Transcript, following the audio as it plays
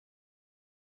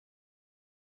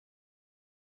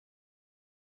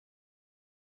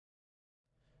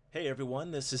Hey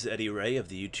everyone, this is Eddie Ray of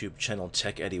the YouTube channel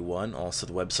TechEddie1, also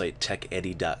the website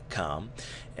TechEddie.com,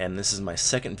 and this is my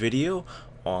second video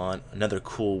on another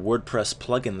cool WordPress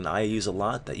plugin that I use a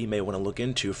lot that you may want to look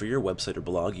into for your website or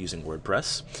blog using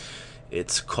WordPress.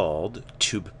 It's called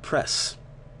Tubepress.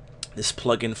 This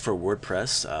plugin for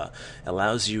WordPress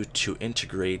allows you to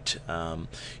integrate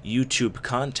YouTube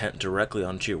content directly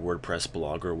onto your WordPress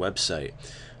blog or website.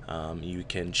 You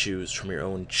can choose from your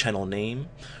own channel name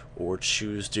or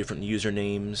choose different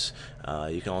usernames.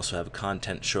 You can also have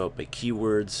content show up by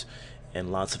keywords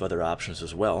and lots of other options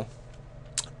as well.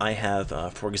 I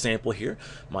have, for example here,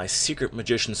 my Secret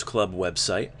Magicians Club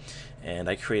website, and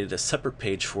I created a separate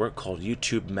page for it called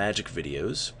YouTube Magic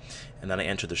Videos, and then I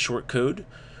entered the shortcode,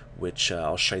 which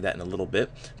I'll show you that in a little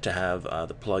bit, to have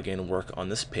the plugin work on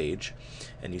this page.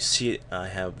 And you see I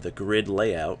have the grid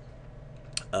layout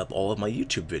of all of my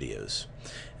YouTube videos.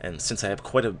 And since I have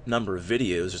quite a number of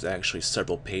videos, there's actually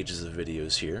several pages of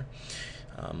videos here.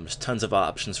 There's tons of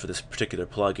options for this particular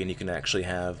plugin. You can actually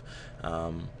have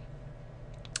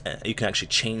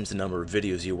change the number of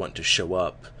videos you want to show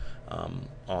up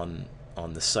on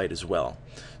the site as well.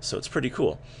 So it's pretty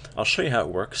cool. I'll show you how it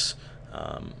works.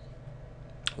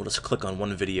 We'll just click on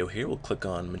one video here. We'll click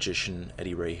on Magician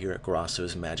Eddie Ray here at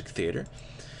Grosso's Magic Theater,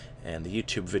 and the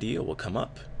YouTube video will come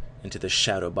up into the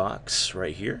shadow box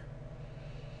right here.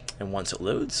 And once it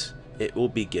loads, it will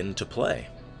begin to play.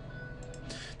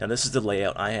 Now this is the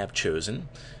layout I have chosen.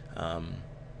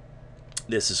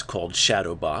 This is called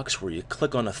Shadow Box, where you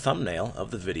click on a thumbnail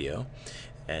of the video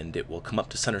and it will come up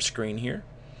to center screen here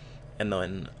and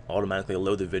then automatically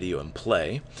load the video and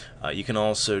play. You can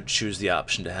also choose the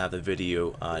option to have the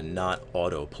video not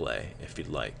autoplay if you'd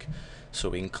like. So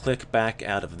we can click back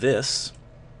out of this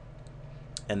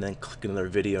and then click another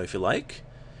video if you like,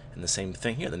 and the same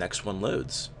thing here, the next one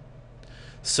loads.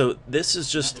 So this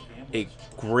is just a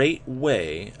great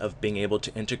way of being able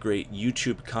to integrate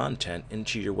YouTube content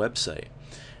into your website.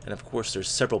 And of course there's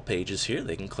several pages here.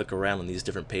 They can click around on these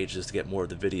different pages to get more of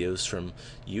the videos from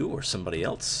you or somebody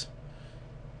else.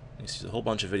 You see a whole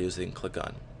bunch of videos they can click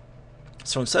on.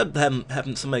 So instead of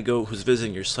having somebody go who's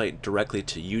visiting your site directly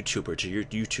to YouTube or to your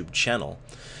YouTube channel,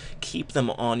 keep them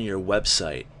on your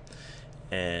website.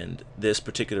 And this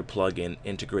particular plugin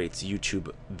integrates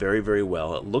YouTube very, very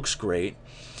well. It looks great,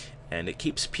 and it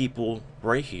keeps people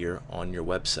right here on your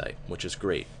website, which is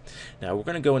great. Now we're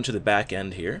going to go into the back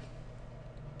end here,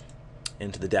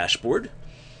 into the dashboard.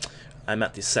 I'm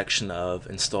at the section of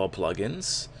Install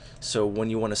Plugins. So when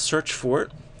you want to search for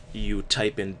it, you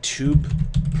type in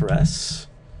Tubepress,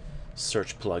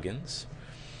 search plugins.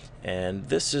 And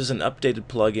this is an updated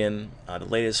plugin. The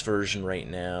latest version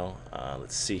right now,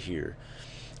 let's see here,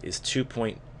 is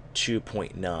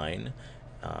 2.2.9.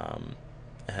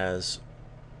 It has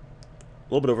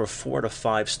a little bit over 4 out of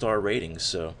 5 star ratings,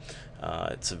 so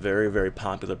it's a very, very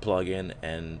popular plugin,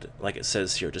 and like it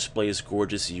says here, displays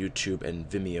gorgeous YouTube and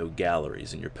Vimeo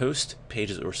galleries in your post,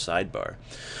 pages, or sidebar.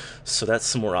 So that's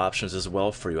some more options as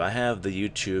well for you. I have the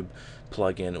YouTube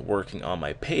plugin working on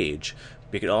my page.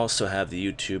 We could also have the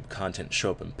YouTube content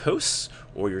show up in posts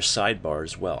or your sidebar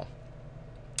as well.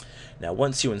 Now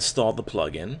once you install the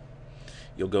plugin,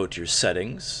 you'll go to your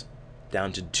settings,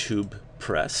 down to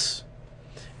Tubepress,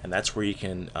 and that's where you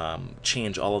can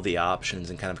change all of the options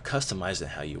and kind of customize it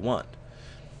how you want.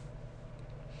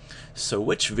 So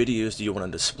which videos do you want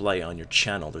to display on your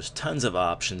channel? There's tons of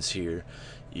options here.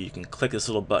 You can click this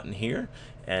little button here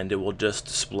and it will just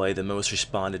display the most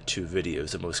responded to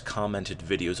videos, the most commented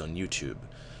videos on YouTube.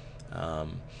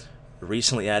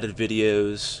 Recently added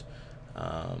videos,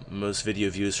 most video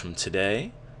views from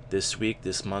today, this week,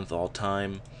 this month, all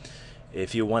time.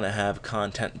 If you want to have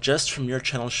content just from your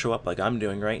channel show up like I'm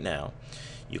doing right now,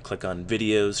 you click on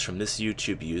videos from this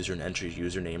YouTube user and enter your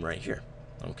username right here.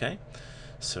 Okay?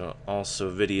 So also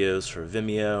videos for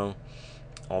Vimeo,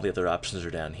 all the other options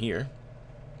are down here.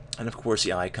 And of course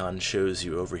the icon shows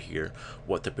you over here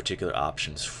what the particular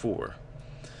option's for.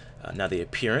 Now the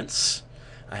appearance,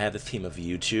 I have the theme of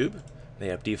YouTube. They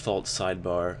have default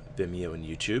sidebar, Vimeo, and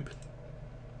YouTube.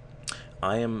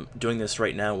 I am doing this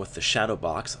right now with the shadow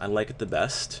box. I like it the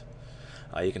best.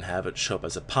 You can have it show up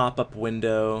as a pop-up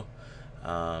window,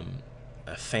 a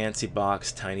fancy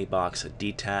box, tiny box, a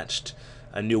detached,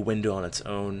 a new window on its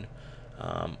own.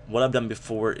 What I've done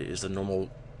before is the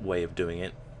normal way of doing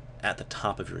it at the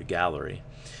top of your gallery.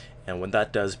 And what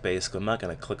that does basically, I'm not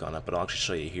going to click on it, but I'll actually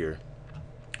show you here.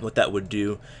 What that would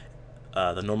do,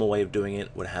 the normal way of doing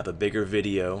it would have a bigger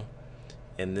video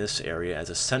in this area as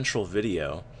a central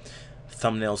video,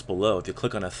 thumbnails below. If you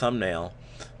click on a thumbnail,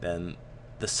 then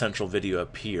the central video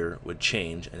up here would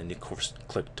change, and then you of course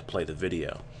click to play the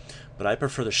video. But I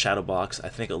prefer the shadow box. I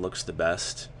think it looks the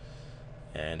best,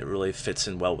 and it really fits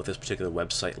in well with this particular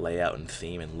website layout and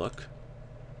theme and look.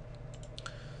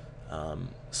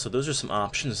 So those are some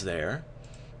options there.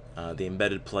 The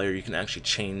embedded player, you can actually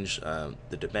change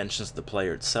the dimensions of the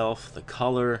player itself, the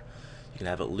color, you can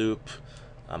have it loop,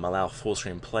 allow full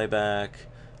screen playback,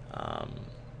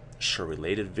 show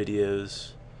related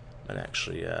videos. I might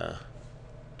actually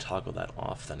toggle that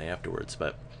off then afterwards,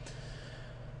 but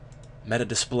meta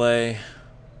display,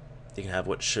 you can have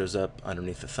what shows up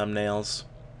underneath the thumbnails.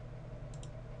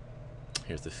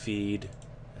 Here's the feed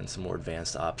and some more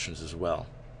advanced options as well.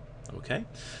 Okay,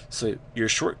 so your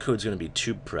shortcode is going to be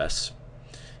Tubepress,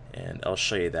 and I'll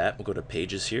show you that. We'll go to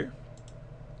Pages here,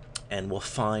 and we'll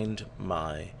find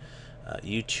my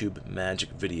YouTube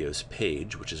Magic Videos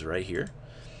page, which is right here.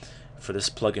 For this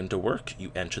plugin to work,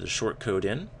 you enter the shortcode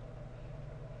in,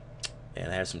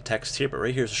 and I have some text here, but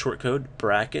right here's the shortcode,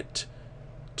 bracket,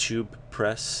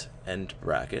 Tubepress, end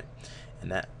bracket, and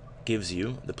that gives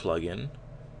you the plugin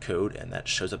code, and that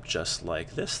shows up just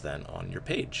like this then on your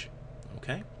page.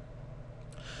 Okay.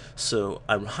 So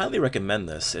I highly recommend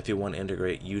this if you want to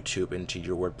integrate YouTube into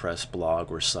your WordPress blog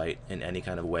or site in any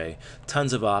kind of way.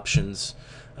 Tons of options.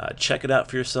 Check it out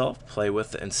for yourself, play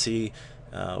with it, and see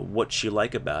what you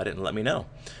like about it, and let me know.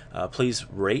 Please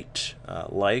rate,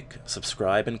 like,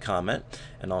 subscribe, and comment,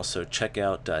 and also check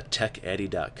out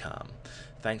techeddy.com.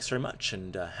 Thanks very much,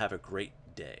 and have a great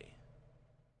day.